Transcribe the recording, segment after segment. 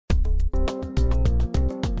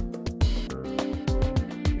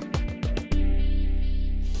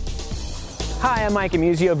Hi, I'm Mike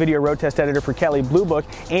Amusio, video road test editor for Kelley Blue Book,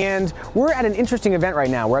 and we're at an interesting event right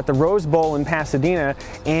now. We're at the Rose Bowl in Pasadena,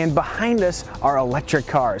 and behind us are electric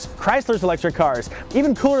cars. Chrysler's electric cars.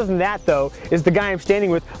 Even cooler than that, though, is the guy I'm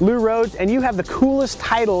standing with, Lou Rhodes, and you have the coolest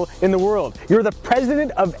title in the world. You're the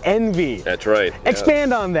president of Envy. That's right.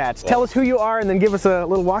 Expand on that. Tell us who you are, and then give us a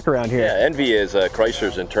little walk around here. Yeah, Envy is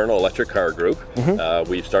Chrysler's internal electric car group.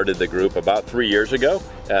 We started the group about 3 years ago,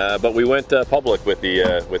 but we went public with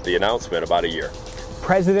the announcement about a year.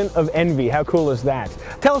 President of Envy, how cool is that?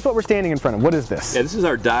 Tell us what we're standing in front of. What is this? Yeah, this is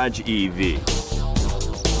our Dodge EV.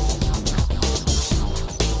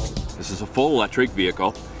 This is a full electric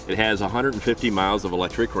vehicle. It has 150 miles of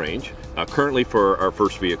electric range, currently for our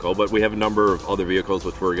first vehicle, but we have a number of other vehicles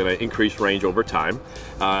which we're going to increase range over time.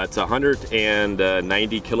 It's a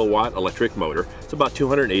 190 kilowatt electric motor. It's about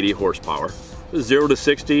 280 horsepower. 0 to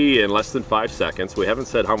 60 in less than 5 seconds. We haven't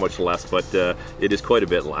said how much less, but it is quite a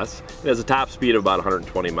bit less. It has a top speed of about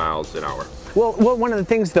 120 miles an hour. Well, one of the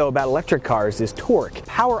things, though, about electric cars is torque.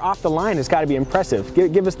 Power off the line has got to be impressive.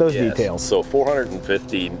 Give us those details. So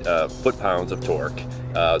 450 foot-pounds of torque,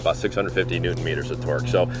 about 650 newton meters of torque.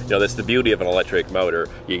 So, that's the beauty of an electric motor.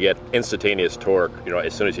 You get instantaneous torque,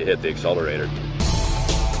 as soon as you hit the accelerator.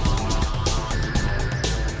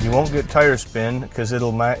 You won't get tire spin because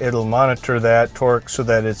it'll monitor that torque so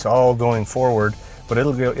that it's all going forward, but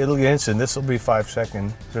it'll get instant. This will be 5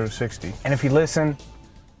 seconds, 0 to 60. And if you listen,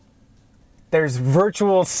 there's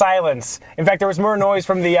virtual silence. In fact, there was more noise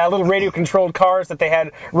from the little radio-controlled cars that they had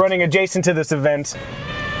running adjacent to this event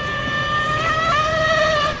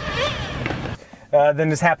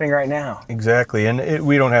than is happening right now. Exactly, and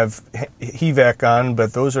we don't have HVAC on,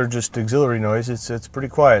 but those are just auxiliary noise. It's pretty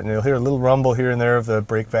quiet, and you'll hear a little rumble here and there of the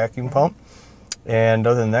brake vacuum pump. And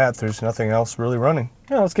other than that, there's nothing else really running.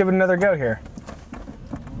 Yeah, let's give it another go here.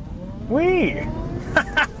 Whee!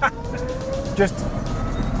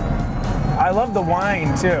 I love the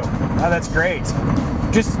whine too. Oh, that's great.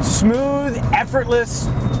 Just smooth, effortless.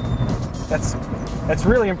 That's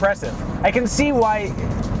really impressive. I can see why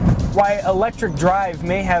electric drive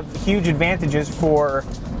may have huge advantages for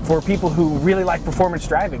people who really like performance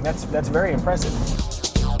driving. That's very impressive.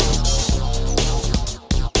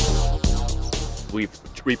 We've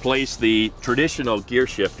replaced the traditional gear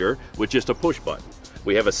shifter with just a push button.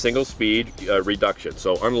 We have a single speed reduction.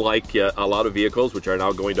 So unlike a lot of vehicles which are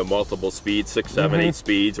now going to multiple speeds, 6, 7, 8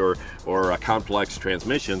 speeds, or complex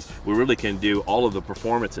transmissions, we really can do all of the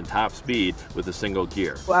performance and top speed with a single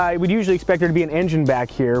gear. I would usually expect there to be an engine back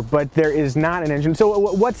here, but there is not an engine. So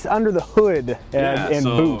what's under the hood and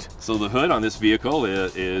boot? So the hood on this vehicle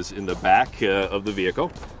is in the back of the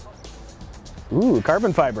vehicle. Ooh,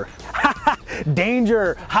 carbon fiber.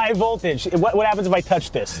 Danger, high voltage. What happens if I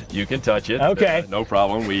touch this? You can touch it. Okay. No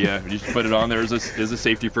problem. We just put it on there as a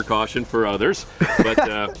safety precaution for others.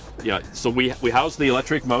 But yeah, so we house the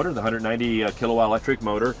electric motor, the 190 kilowatt electric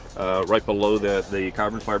motor, right below the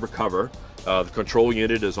carbon fiber cover. The control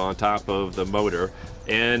unit is on top of the motor,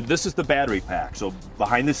 and this is the battery pack. So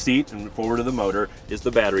behind the seat and forward of the motor is the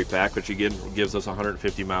battery pack, which again gives us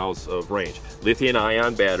 150 miles of range.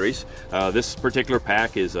 Lithium-ion batteries. This particular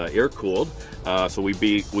pack is air-cooled, so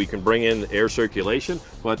we can bring in air circulation,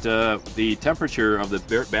 but the temperature of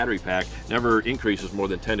the battery pack never increases more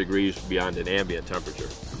than 10 degrees beyond an ambient temperature.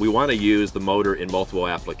 We want to use the motor in multiple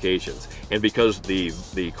applications, and because the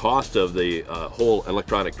cost of the whole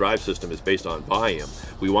electronic drive system is based on volume,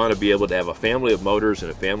 we want to be able to have a family of motors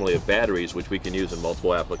and a family of batteries which we can use in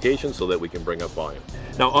multiple applications so that we can bring up volume.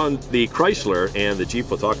 Now on the Chrysler and the Jeep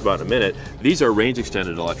we'll talk about in a minute, these are range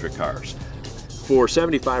extended electric cars. For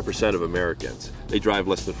 75% of Americans, they drive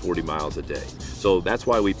less than 40 miles a day. So that's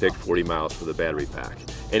why we picked 40 miles for the battery pack.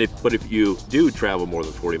 But if you do travel more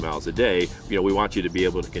than 40 miles a day, we want you to be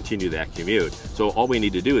able to continue that commute. So all we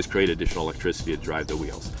need to do is create additional electricity to drive the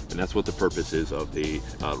wheels. And that's what the purpose is of the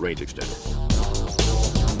range extender.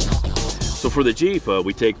 So for the Jeep,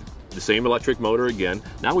 we take the same electric motor again.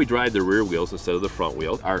 Now we drive the rear wheels instead of the front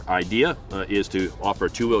wheels. Our idea is to offer a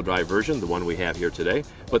two-wheel drive version, the one we have here today,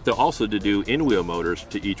 but also to do in-wheel motors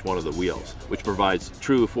to each one of the wheels, which provides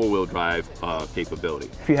true four-wheel drive capability.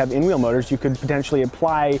 If you have in-wheel motors, you could potentially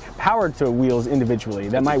apply power to wheels individually.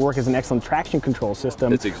 That might work as an excellent traction control system.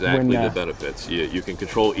 That's exactly the benefits. You can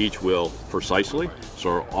control each wheel precisely,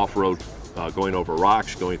 so off-road going over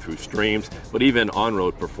rocks, going through streams, but even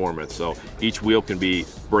on-road performance. So each wheel can be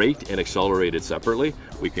braked and accelerated separately.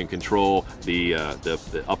 We can control the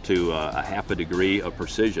up to a half a degree of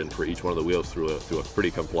precision for each one of the wheels through a pretty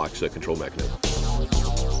complex control mechanism.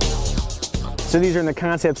 So these are in the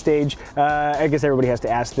concept stage. I guess everybody has to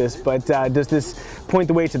ask this, but does this point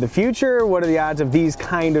the way to the future? What are the odds of these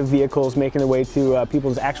kind of vehicles making their way to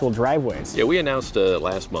people's actual driveways? Yeah, we announced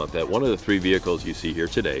last month that one of the 3 vehicles you see here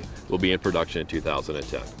today will be in production in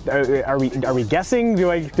 2010. Are we guessing?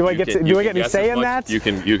 Do I get any say in that? You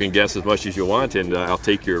can guess as much as you want, and I'll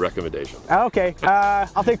take your recommendation. Okay,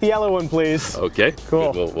 I'll take the yellow one, please. Okay,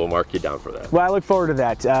 cool. We'll mark you down for that. Well, I look forward to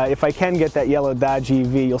that. If I can get that yellow Dodge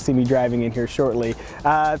EV, you'll see me driving in here shortly.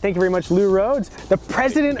 Thank you very much, Lou Rhodes, the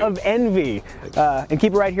president of Envy. And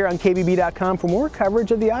keep it right here on KBB.com for more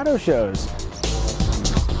coverage of the auto shows.